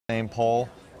same poll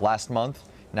last month.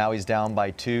 Now he's down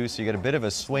by 2, so you get a bit of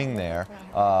a swing there.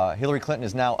 Hillary Clinton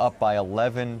is now up by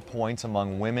 11 points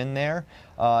among women there.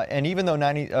 And even though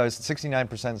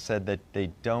 69% said that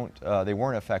they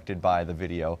weren't affected by the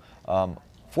video,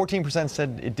 14%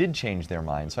 said it did change their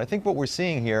mind. So I think what we're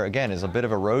seeing here, again, is a bit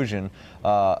of erosion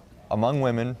among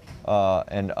women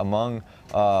and among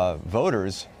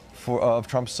voters of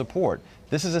Trump's support.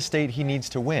 This is a state he needs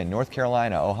to win. North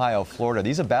Carolina, Ohio, Florida,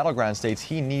 these are battleground states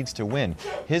he needs to win.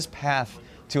 His path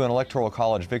to an electoral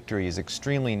college victory is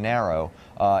extremely narrow,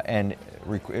 and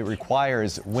it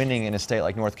requires winning in a state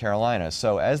like North Carolina.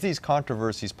 So as these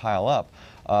controversies pile up,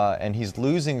 and he's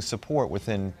losing support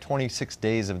within 26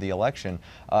 days of the election,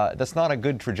 that's not a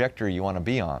good trajectory you want to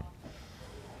be on.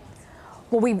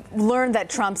 Well, we learned that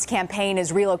Trump's campaign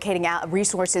is relocating out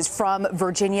resources from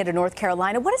Virginia to North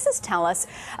Carolina. What does this tell us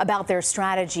about their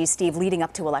strategy, Steve, leading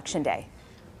up to Election Day?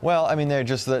 Well, I mean,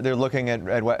 they're looking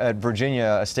at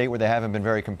Virginia, a state where they haven't been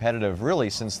very competitive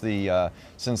really since the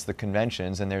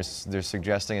conventions, and they're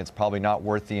suggesting it's probably not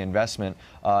worth the investment.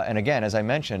 And again, as I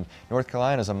mentioned, North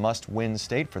Carolina is a must-win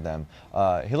state for them.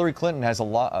 Hillary Clinton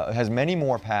has many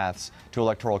more paths to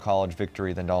electoral college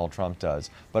victory than Donald Trump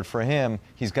does. But for him,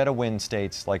 he's got to win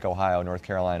states like Ohio, North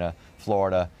Carolina,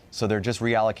 Florida. So they're just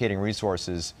reallocating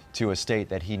resources to a state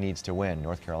that he needs to win,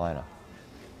 North Carolina.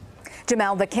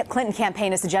 Jamal, the Clinton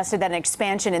campaign has suggested that an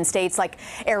expansion in states like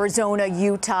Arizona,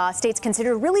 Utah, states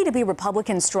considered really to be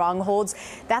Republican strongholds,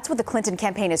 that's what the Clinton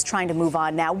campaign is trying to move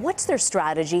on now. What's their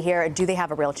strategy here, and do they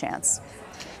have a real chance?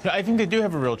 I think they do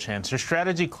have a real chance. Their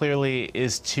strategy clearly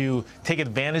is to take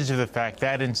advantage of the fact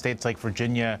that in states like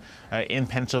Virginia, in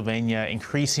Pennsylvania,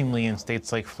 increasingly in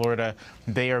states like Florida,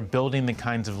 they are building the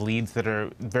kinds of leads that are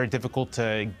very difficult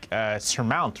to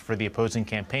surmount for the opposing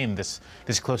campaign this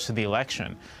close to the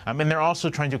election. And they're also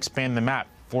trying to expand the map,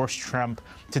 force Trump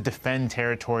to defend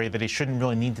territory that he shouldn't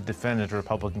really need to defend as a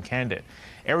Republican candidate.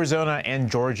 Arizona and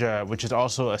Georgia, which is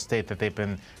also a state that they've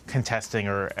been contesting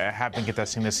or have been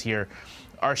contesting this year,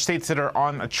 are states that are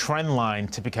on a trend line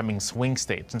to becoming swing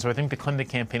states. And so I think the Clinton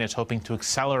campaign is hoping to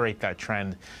accelerate that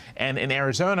trend. And in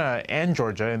Arizona and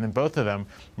Georgia, and in both of them,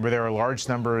 where there are large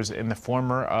numbers in the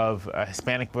former of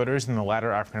Hispanic voters and the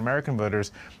latter African-American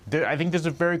voters, I think there's a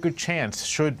very good chance,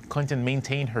 should Clinton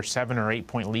maintain her 7 or 8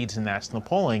 point leads in national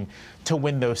polling, to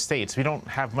win those states. We don't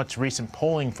have much recent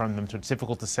polling from them, so it's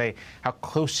difficult to say how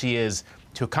close she is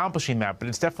to accomplishing that, but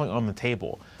it's definitely on the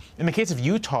table. In the case of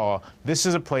Utah, this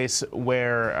is a place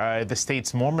where the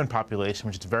state's Mormon population,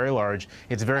 which is very large,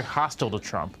 it's very hostile to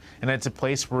Trump. And it's a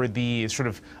place where the sort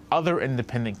of other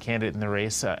independent candidate in the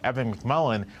race, Evan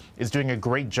McMullin, is doing a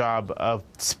great job of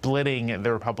splitting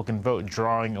the Republican vote,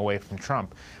 drawing away from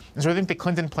Trump. And so I think the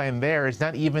Clinton plan there is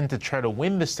not even to try to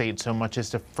win the state so much as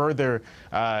to further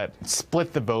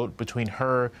split the vote between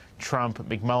her, Trump,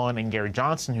 McMullin, and Gary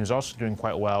Johnson, who's also doing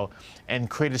quite well, and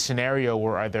create a scenario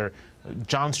where either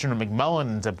Johnson or McMullin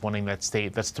ends up winning that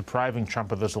state that's depriving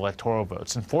Trump of those electoral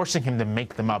votes and forcing him to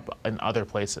make them up in other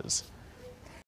places.